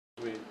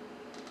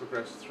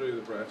progress through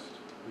the breast,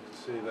 we can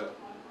see that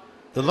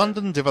The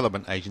London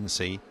Development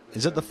Agency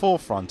is at the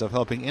forefront of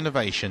helping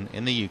innovation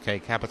in the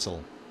UK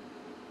capital.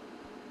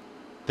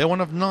 They're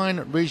one of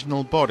 9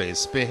 regional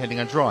bodies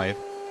spearheading a drive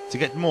to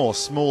get more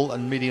small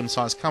and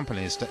medium-sized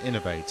companies to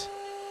innovate.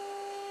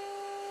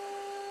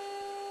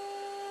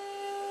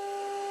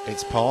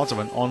 It's part of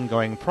an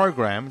ongoing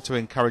programme to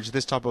encourage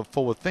this type of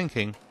forward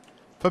thinking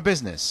for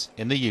business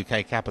in the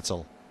UK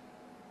capital.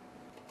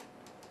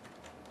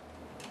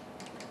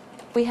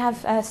 We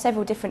have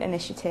several different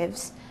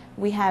initiatives.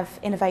 We have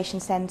innovation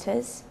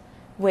centres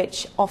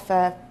which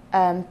offer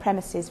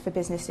premises for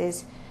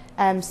businesses,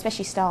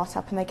 especially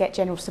start-up, and they get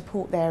general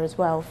support there as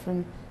well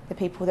from the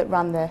people that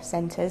run the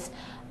centres.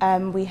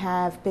 We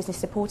have business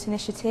support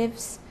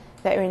initiatives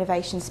that are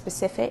innovation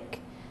specific,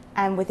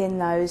 and within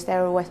those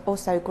there are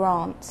also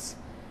grants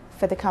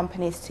for the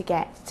companies to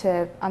get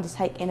to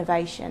undertake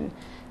innovation.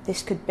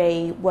 This could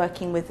be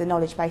working with the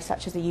knowledge base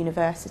such as a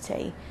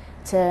university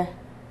to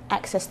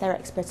access their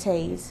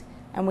expertise,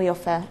 and we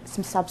offer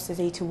some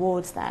subsidy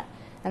towards that,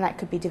 and that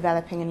could be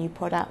developing a new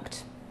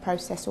product,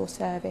 process or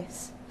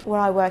service. Where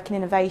I work in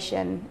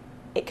innovation,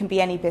 it can be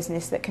any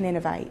business that can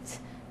innovate.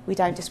 We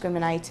don't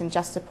discriminate and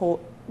just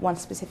support one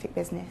specific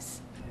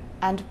business.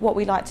 And what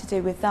we like to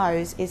do with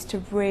those is to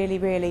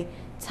really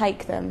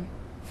take them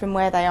from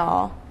where they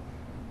are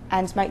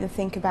and make them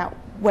think about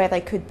where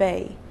they could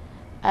be.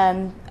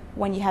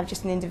 When you have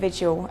just an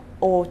individual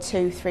or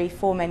 2, 3,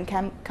 4 men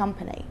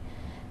company,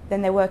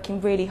 then they're working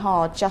really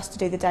hard just to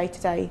do the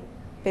day-to-day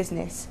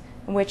business,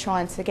 and we're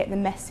trying to get the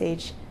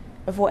message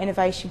of what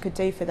innovation could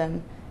do for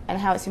them and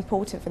how it's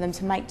important for them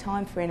to make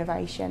time for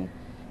innovation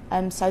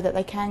so that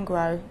they can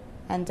grow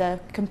and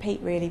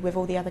compete really with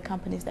all the other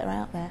companies that are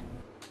out there.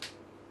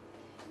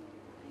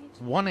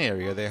 One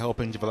area they're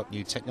helping develop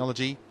new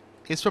technology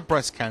is for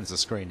breast cancer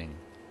screening.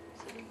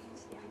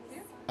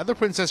 At the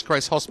Princess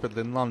Grace Hospital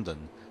in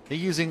London, they're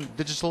using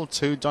digital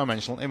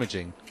 2-dimensional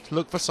imaging to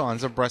look for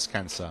signs of breast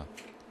cancer.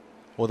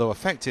 Although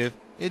effective,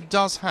 it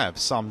does have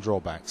some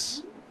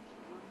drawbacks.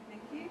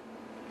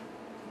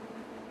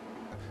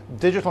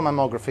 Digital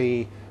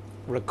mammography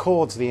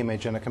records the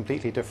image in a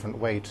completely different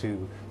way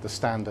to the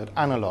standard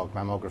analogue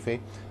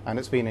mammography, and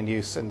it's been in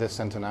use in this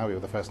centre now. We were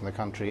the first in the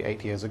country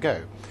 8 years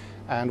ago.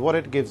 And what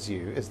it gives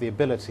you is the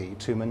ability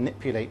to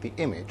manipulate the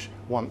image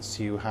once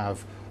you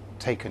have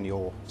taken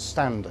your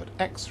standard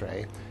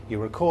X-ray. You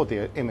record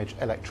the image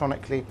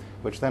electronically,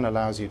 which then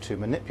allows you to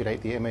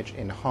manipulate the image,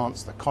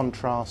 enhance the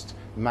contrast,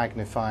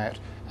 magnify it,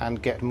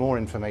 and get more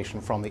information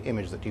from the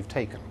image that you've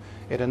taken.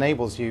 It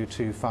enables you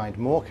to find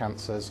more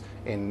cancers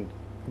in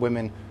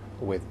women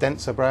with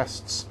denser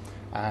breasts,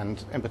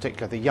 and in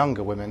particular the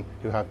younger women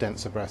who have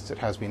denser breasts. It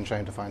has been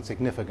shown to find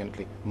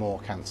significantly more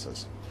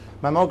cancers.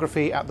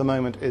 Mammography at the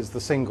moment is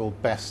the single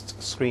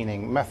best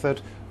screening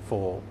method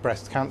for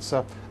breast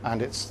cancer,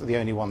 and it's the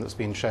only one that's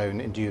been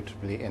shown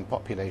indubitably in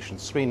population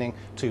screening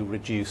to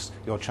reduce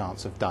your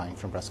chance of dying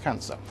from breast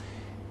cancer.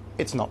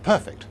 It's not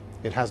perfect.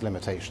 It has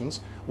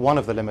limitations. One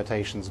of the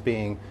limitations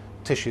being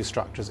tissue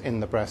structures in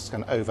the breast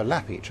can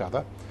overlap each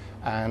other,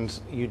 and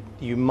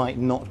you might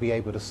not be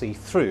able to see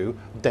through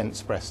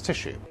dense breast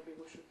tissue.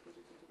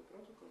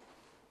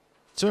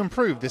 To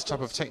improve this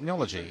type of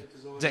technology,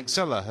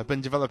 Dexcella have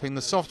been developing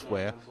the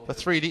software for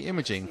 3D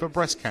imaging for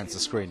breast cancer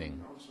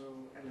screening.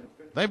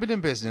 They've been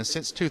in business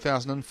since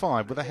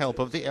 2005 with the help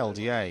of the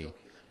LDA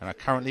and are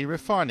currently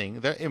refining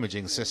their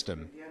imaging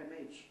system.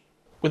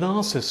 With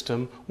our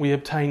system, we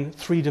obtain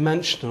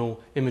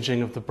 3-dimensional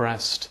imaging of the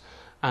breast,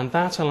 and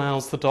that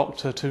allows the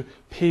doctor to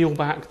peel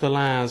back the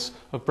layers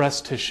of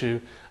breast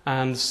tissue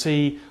and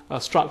see a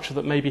structure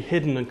that may be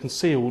hidden and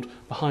concealed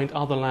behind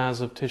other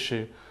layers of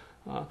tissue.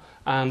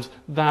 And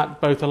that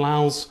both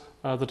allows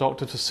the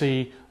doctor to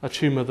see a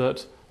tumour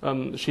that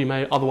she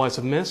may otherwise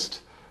have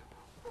missed,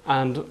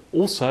 and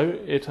also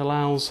it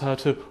allows her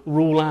to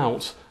rule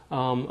out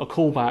a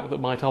callback that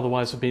might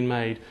otherwise have been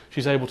made.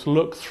 She's able to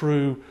look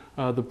through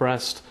the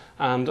breast,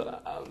 and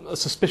a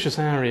suspicious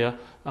area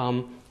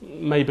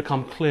may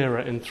become clearer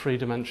in 3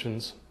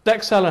 dimensions.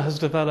 Dexcella has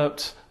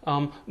developed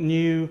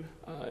new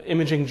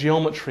imaging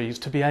geometries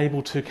to be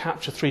able to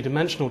capture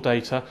 3-dimensional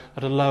data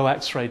at a low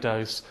X-ray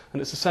dose,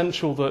 and it's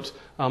essential that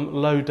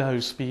low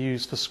dose be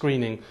used for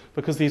screening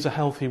because these are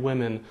healthy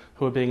women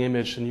who are being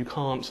imaged, and you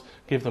can't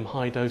give them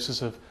high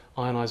doses of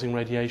ionising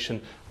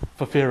radiation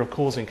for fear of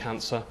causing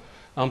cancer.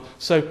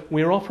 So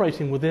we are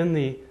operating within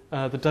the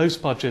dose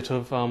budget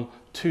of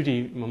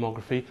 2D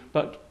mammography,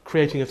 but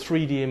creating a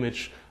 3D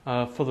image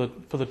for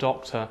the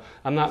doctor,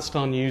 and that's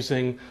done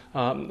using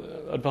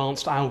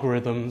advanced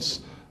algorithms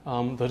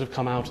that have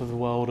come out of the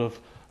world of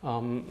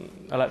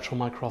electron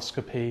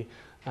microscopy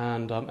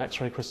and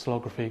X-ray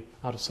crystallography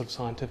out of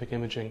scientific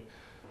imaging.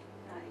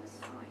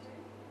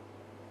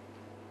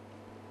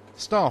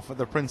 Staff at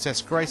the Princess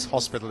Grace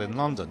Hospital in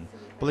London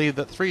believe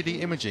that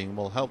 3D imaging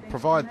will help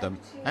provide them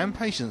and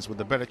patients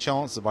with a better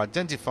chance of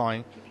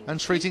identifying and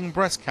treating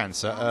breast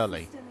cancer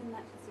early. Still in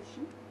that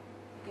position,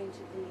 you're going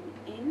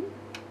to lean in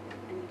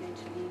and you're going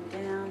to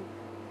lean down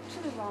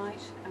to the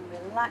right and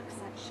relax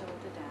that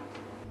shoulder down.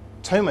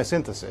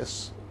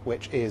 Tomosynthesis,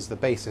 which is the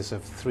basis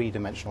of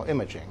three-dimensional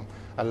imaging,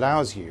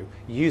 allows you,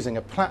 using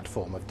a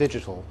platform of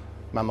digital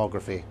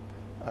mammography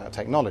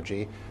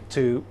technology,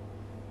 to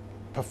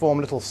perform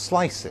little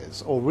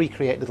slices or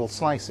recreate little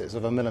slices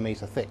of 1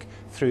 millimetre thick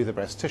through the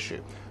breast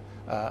tissue,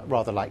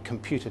 rather like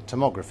computed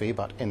tomography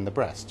but in the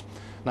breast.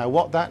 Now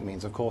what that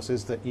means, of course,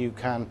 is that you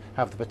can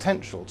have the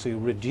potential to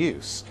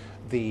reduce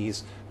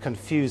these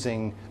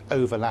confusing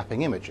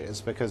overlapping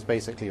images, because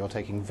basically you're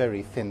taking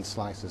very thin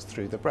slices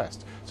through the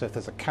breast. So if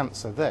there's a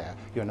cancer there,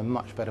 you're in a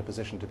much better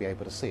position to be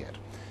able to see it.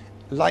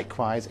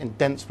 Likewise, in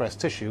dense breast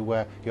tissue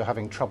where you're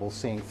having trouble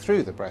seeing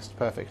through the breast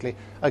perfectly,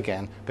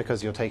 again,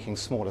 because you're taking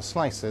smaller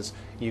slices,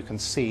 you can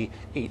see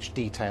each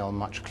detail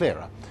much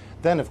clearer.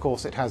 Then, of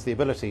course, it has the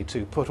ability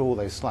to put all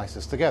those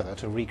slices together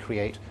to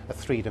recreate a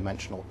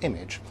three-dimensional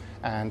image.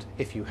 And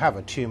if you have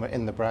a tumour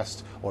in the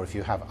breast, or if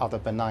you have other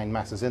benign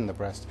masses in the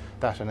breast,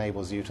 that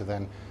enables you to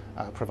then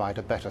provide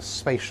a better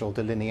spatial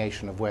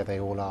delineation of where they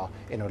all are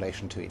in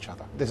relation to each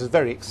other. This is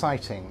very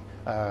exciting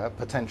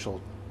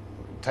potential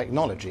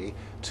technology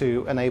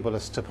to enable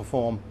us to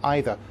perform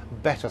either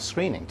better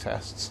screening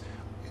tests.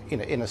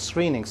 In a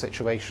screening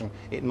situation,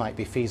 it might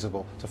be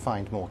feasible to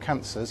find more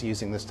cancers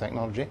using this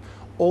technology.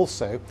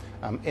 Also,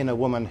 in a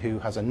woman who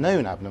has a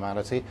known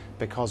abnormality,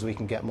 because we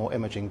can get more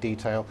imaging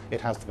detail, it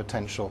has the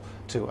potential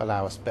to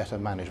allow us better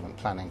management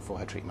planning for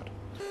her treatment.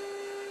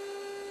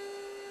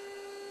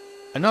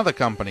 Another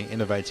company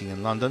innovating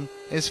in London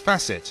is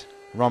Facet,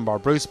 run by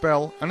Bruce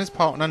Bell and his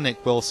partner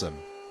Nick Wilson.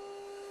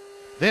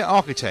 They're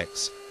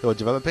architects who are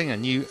developing a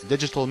new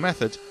digital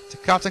method to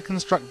cut and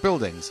construct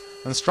buildings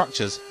and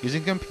structures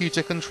using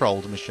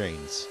computer-controlled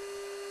machines.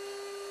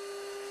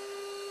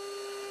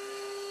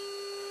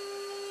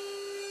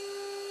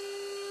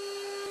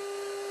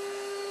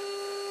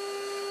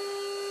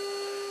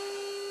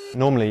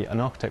 Normally, an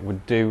architect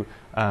would do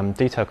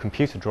detailed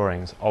computer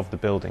drawings of the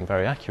building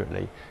very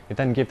accurately. He'd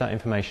then give that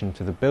information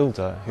to the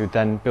builder, who would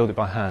then build it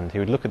by hand. He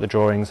would look at the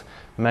drawings,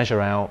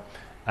 measure out,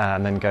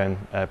 and then go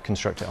and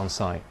construct it on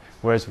site.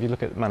 Whereas if you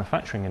look at the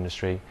manufacturing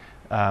industry,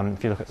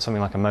 if you look at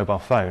something like a mobile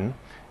phone,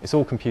 it's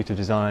all computer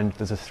designed.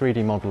 There's a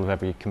 3D model of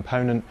every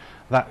component.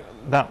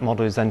 That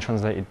model is then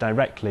translated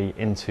directly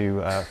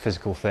into a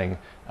physical thing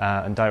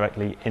and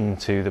directly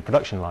into the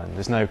production line.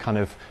 There's no kind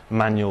of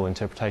manual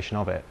interpretation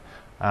of it.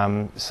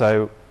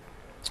 So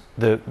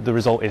the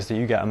result is that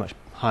you get a much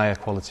higher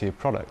quality of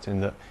product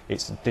in that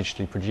it's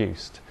digitally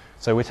produced.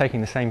 So we're taking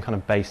the same kind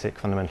of basic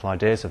fundamental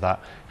ideas of that.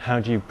 How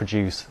do you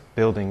produce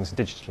buildings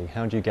digitally?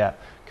 How do you get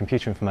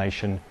computer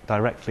information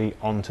directly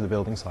onto the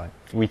building site?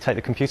 We take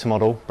the computer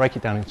model, break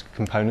it down into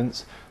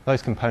components.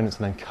 Those components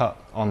are then cut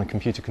on a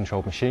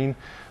computer-controlled machine.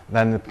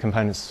 Then the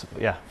components,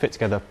 fit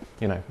together,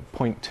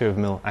 0.2 of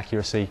a mil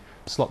accuracy,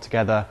 slot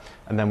together,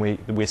 and then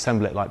we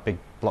assemble it like big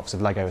blocks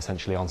of Lego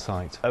essentially on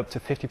site. Up to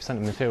 50%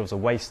 of materials are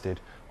wasted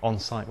on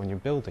site when you're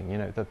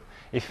building.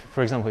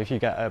 For example, if you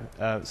get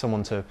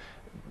someone to,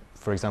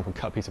 for example,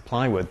 cut a piece of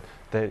plywood,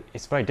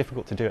 it's very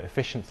difficult to do it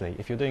efficiently.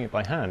 If you're doing it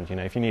by hand,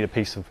 if you need a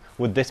piece of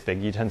wood this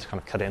big, you tend to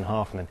kind of cut it in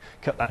half and then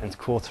cut that into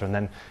quarter, and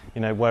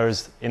then,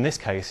 whereas in this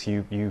case,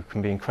 you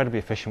can be incredibly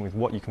efficient with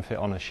what you can fit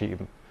on a sheet.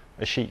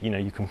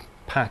 You can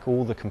pack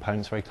all the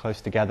components very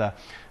close together,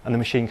 and the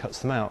machine cuts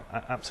them out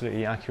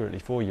absolutely accurately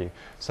for you.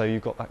 So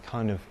you've got that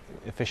kind of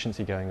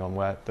efficiency going on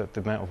where the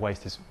amount of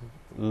waste is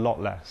a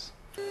lot less.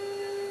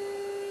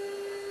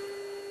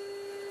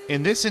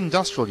 In this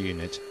industrial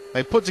unit,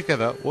 they put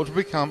together what will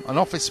become an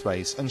office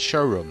space and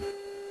showroom.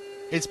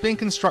 It's been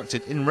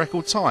constructed in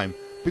record time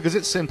because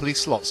it simply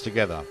slots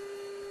together.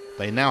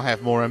 They now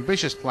have more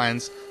ambitious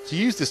plans to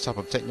use this type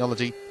of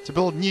technology to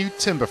build new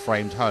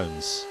timber-framed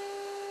homes.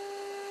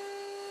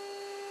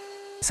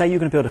 Say you're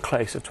going to build a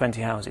close of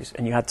 20 houses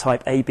and you had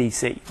type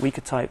ABC. We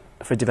could type,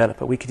 for a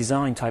developer, we could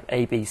design type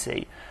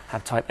ABC,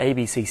 have type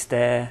ABC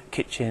stair,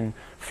 kitchen,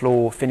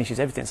 floor, finishes,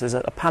 everything. So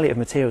there's a palette of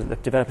materials that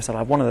the developer said, I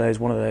have one of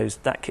those,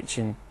 that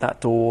kitchen, that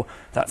door,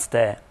 that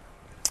stair.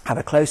 Have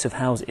a close of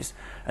houses,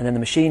 and then the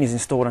machine is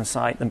installed on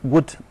site. The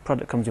wood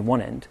product comes in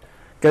one end,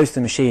 goes to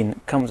the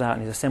machine, comes out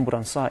and is assembled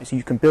on site. So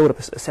you can build up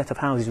a set of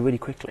houses really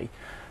quickly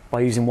by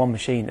using one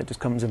machine that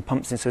just comes and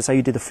pumps in. So say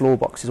you did the floor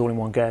boxes all in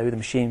one go, the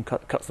machine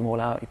cuts them all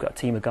out, you've got a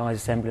team of guys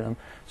assembling them.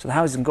 So the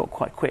houses can go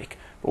quite quick,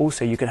 but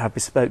also you could have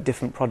bespoke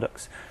different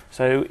products.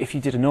 So if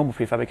you did a normal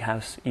prefabricated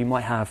house, you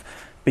might have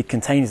big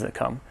containers that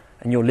come,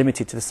 and you're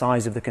limited to the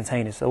size of the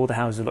containers. So all the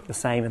houses look the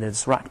same and they're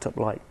just racked up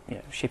like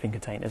shipping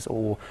containers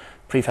or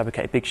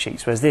prefabricated big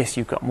sheets. Whereas this,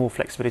 you've got more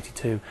flexibility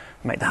to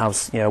make the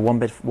house, one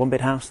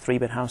bed house,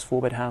 3-bed house,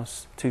 4-bed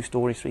house, 2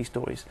 stories, 3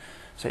 stories.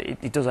 So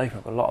it does open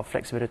up a lot of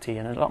flexibility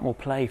and a lot more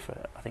play for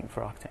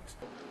architects.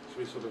 So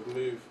we sort of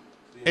move.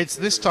 It's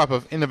this type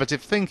of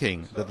innovative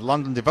thinking that the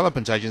London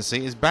Development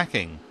Agency is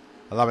backing,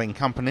 allowing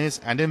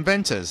companies and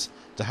inventors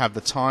to have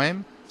the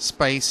time,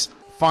 space,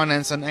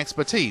 finance and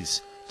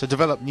expertise to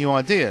develop new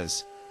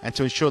ideas and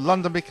to ensure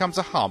London becomes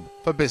a hub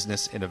for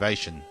business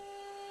innovation.